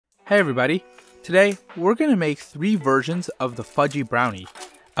Hey everybody, today we're going to make 3 versions of the Fudgy Brownie,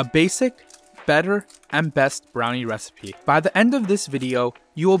 a basic, better, and best brownie recipe. By the end of this video,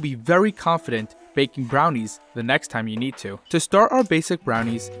 you will be very confident baking brownies the next time you need to. To start our basic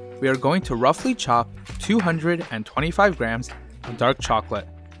brownies, we are going to roughly chop 225 grams of dark chocolate.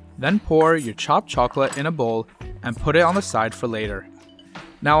 Then pour your chopped chocolate in a bowl and put it on the side for later.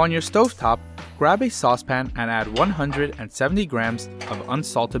 Now on your stovetop, grab a saucepan and add 170 grams of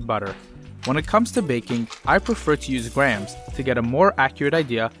unsalted butter. When it comes to baking, I prefer to use grams to get a more accurate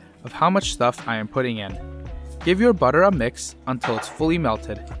idea of how much stuff I am putting in. Give your butter a mix until it's fully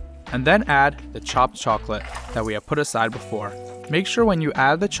melted, and then add the chopped chocolate that we have put aside before. Make sure when you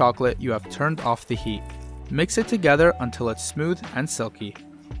add the chocolate you have turned off the heat. Mix it together until it's smooth and silky.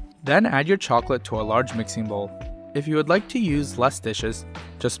 Then add your chocolate to a large mixing bowl. If you would like to use less dishes,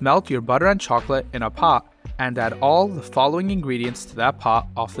 just melt your butter and chocolate in a pot and add all the following ingredients to that pot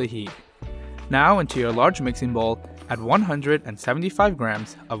off the heat. Now into your large mixing bowl, add 175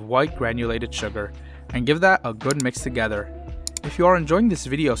 grams of white granulated sugar and give that a good mix together. If you are enjoying this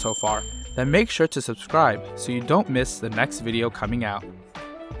video so far, then make sure to subscribe so you don't miss the next video coming out.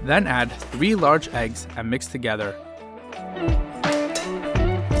 Then add 3 large eggs and mix together.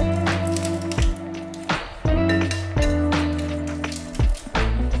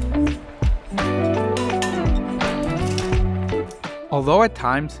 Although at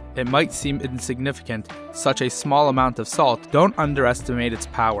times it might seem insignificant, such a small amount of salt, don't underestimate its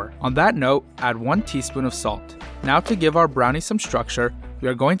power. On that note, add 1 teaspoon of salt. Now to give our brownie some structure, we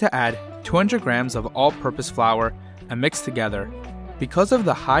are going to add 200 grams of all-purpose flour and mix together. Because of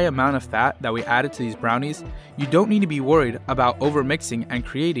the high amount of fat that we added to these brownies, you don't need to be worried about overmixing and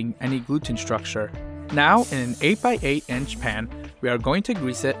creating any gluten structure. Now in an 8x8 inch pan, we are going to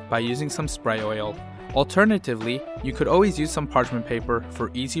grease it by using some spray oil. Alternatively, you could always use some parchment paper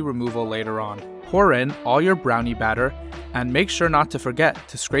for easy removal later on. Pour in all your brownie batter and make sure not to forget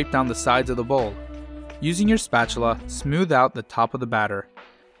to scrape down the sides of the bowl. Using your spatula, smooth out the top of the batter.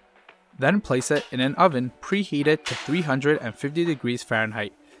 Then place it in an oven preheated to 350 degrees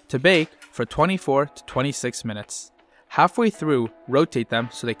Fahrenheit to bake for 24 to 26 minutes. Halfway through, rotate them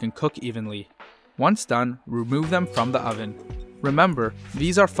so they can cook evenly. Once done, remove them from the oven. Remember,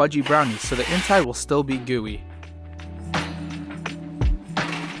 these are fudgy brownies, so the inside will still be gooey.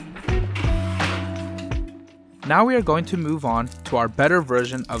 Now we are going to move on to our better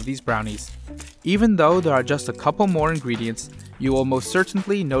version of these brownies. Even though there are just a couple more ingredients, you will most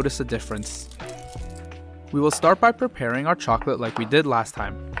certainly notice a difference. We will start by preparing our chocolate like we did last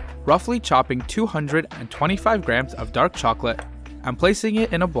time, roughly chopping 225 grams of dark chocolate and placing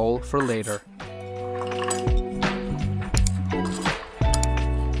it in a bowl for later.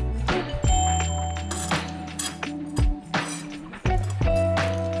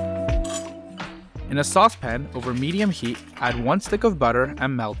 In a saucepan over medium heat, add 1 stick of butter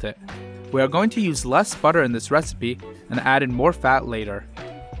and melt it. We are going to use less butter in this recipe and add in more fat later.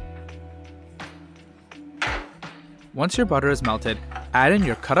 Once your butter is melted, add in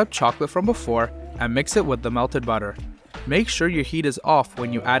your cut up chocolate from before and mix it with the melted butter. Make sure your heat is off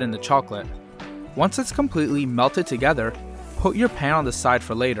when you add in the chocolate. Once it's completely melted together, put your pan on the side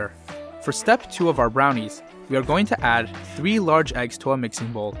for later. For step 2 of our brownies, we are going to add 3 large eggs to a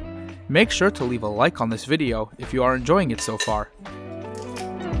mixing bowl. Make sure to leave a like on this video if you are enjoying it so far.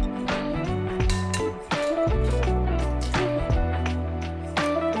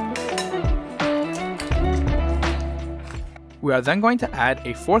 We are then going to add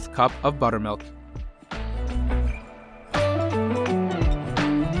a 4th cup of buttermilk.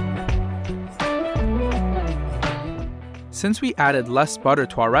 Since we added less butter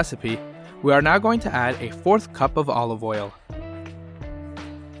to our recipe, we are now going to add a 4th cup of olive oil.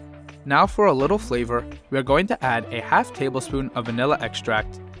 Now for a little flavor, we are going to add a half tablespoon of vanilla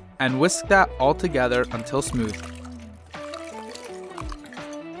extract and whisk that all together until smooth.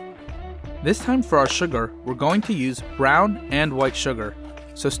 This time for our sugar, we're going to use brown and white sugar.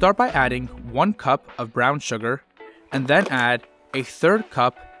 So start by adding 1 cup of brown sugar and then add a 1/3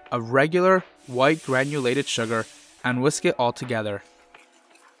 cup of regular white granulated sugar and whisk it all together.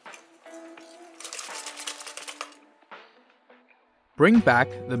 Bring back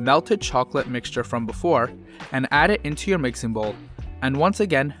the melted chocolate mixture from before and add it into your mixing bowl, and once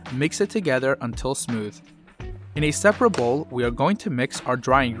again mix it together until smooth. In a separate bowl, we are going to mix our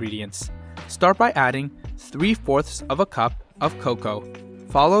dry ingredients. Start by adding 3/4 of a cup of cocoa,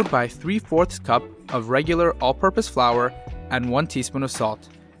 followed by 3/4 cup of regular all-purpose flour and 1 teaspoon of salt.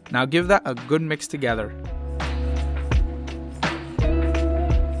 Now give that a good mix together.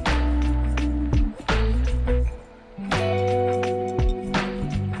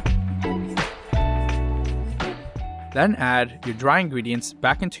 Then add your dry ingredients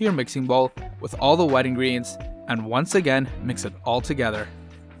back into your mixing bowl with all the wet ingredients and once again mix it all together.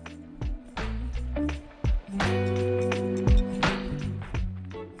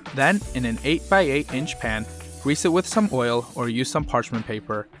 Then in an 8x8 inch pan, grease it with some oil or use some parchment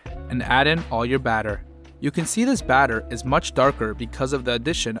paper and add in all your batter. You can see this batter is much darker because of the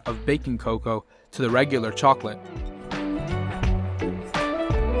addition of baking cocoa to the regular chocolate.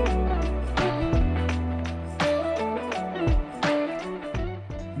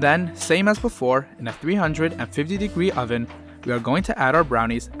 Then, same as before, in a 350-degree oven, we are going to add our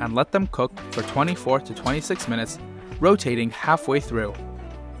brownies and let them cook for 24 to 26 minutes, rotating halfway through.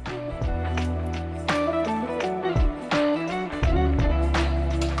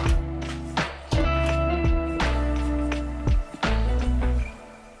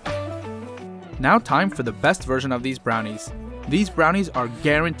 Now time for the best version of these brownies. These brownies are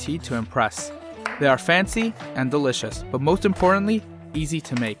guaranteed to impress. They are fancy and delicious, but most importantly, easy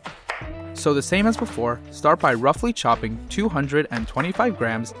to make. So the same as before, start by roughly chopping 225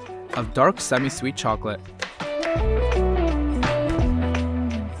 grams of dark semi-sweet chocolate.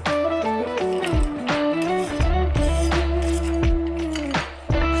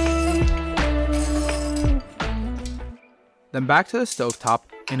 Then back to the stovetop.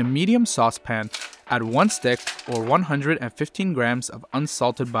 In a medium saucepan, add 1 stick or 115 grams of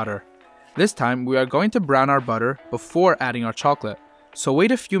unsalted butter. This time we are going to brown our butter before adding our chocolate. So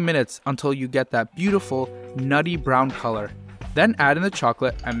wait a few minutes until you get that beautiful nutty brown color. Then add in the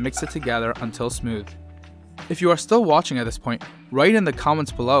chocolate and mix it together until smooth. If you are still watching at this point, write in the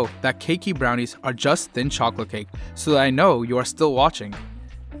comments below that cakey brownies are just thin chocolate cake so that I know you are still watching.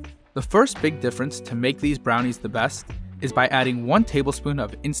 The first big difference to make these brownies the best is by adding 1 tablespoon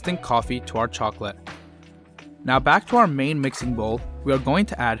of instant coffee to our chocolate. Now back to our main mixing bowl, we are going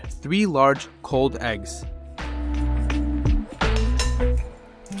to add 3 large cold eggs.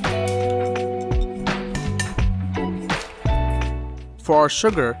 For our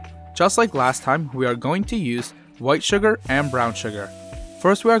sugar, just like last time, we are going to use white sugar and brown sugar.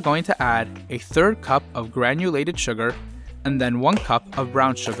 First we are going to add a 1/3 cup of granulated sugar and then 1 cup of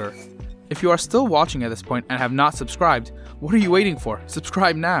brown sugar. If you are still watching at this point and have not subscribed, what are you waiting for?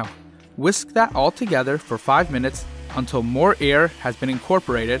 Subscribe now! Whisk that all together for 5 minutes until more air has been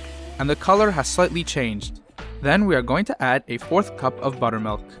incorporated and the color has slightly changed. Then we are going to add a 1/4 cup of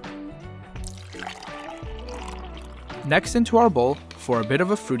buttermilk. Next, into our bowl, for a bit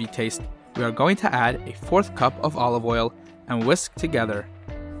of a fruity taste, we are going to add a 1/4 cup of olive oil and whisk together.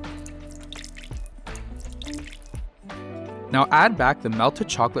 Now add back the melted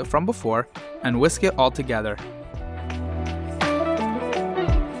chocolate from before and whisk it all together.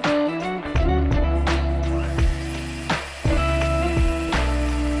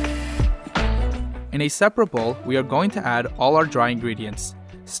 In a separate bowl, we are going to add all our dry ingredients,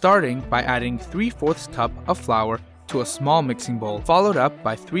 starting by adding 3/4 cup of flour to a small mixing bowl, followed up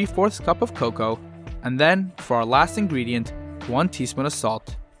by 3/4 cup of cocoa, and then, for our last ingredient, 1 teaspoon of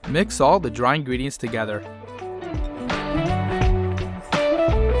salt. Mix all the dry ingredients together.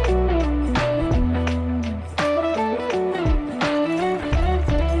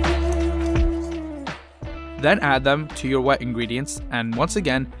 Then add them to your wet ingredients and once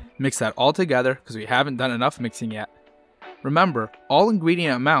again mix that all together because we haven't done enough mixing yet. Remember, all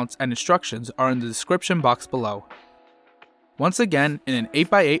ingredient amounts and instructions are in the description box below. Once again, in an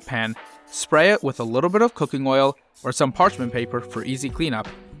 8x8 pan, spray it with a little bit of cooking oil or some parchment paper for easy cleanup,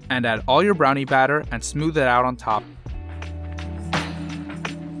 and add all your brownie batter and smooth it out on top.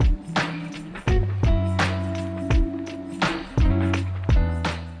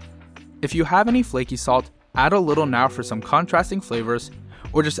 If you have any flaky salt, add a little now for some contrasting flavors,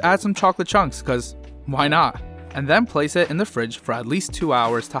 or just add some chocolate chunks cause why not? And then place it in the fridge for at least 2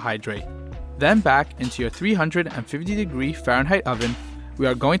 hours to hydrate. Then back into your 350-degree Fahrenheit oven, we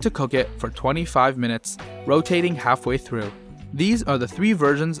are going to cook it for 25 minutes, rotating halfway through. These are the 3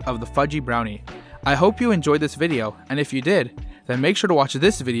 versions of the Fudgy Brownie. I hope you enjoyed this video, and if you did, then make sure to watch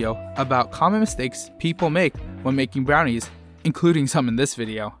this video about common mistakes people make when making brownies, including some in this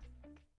video.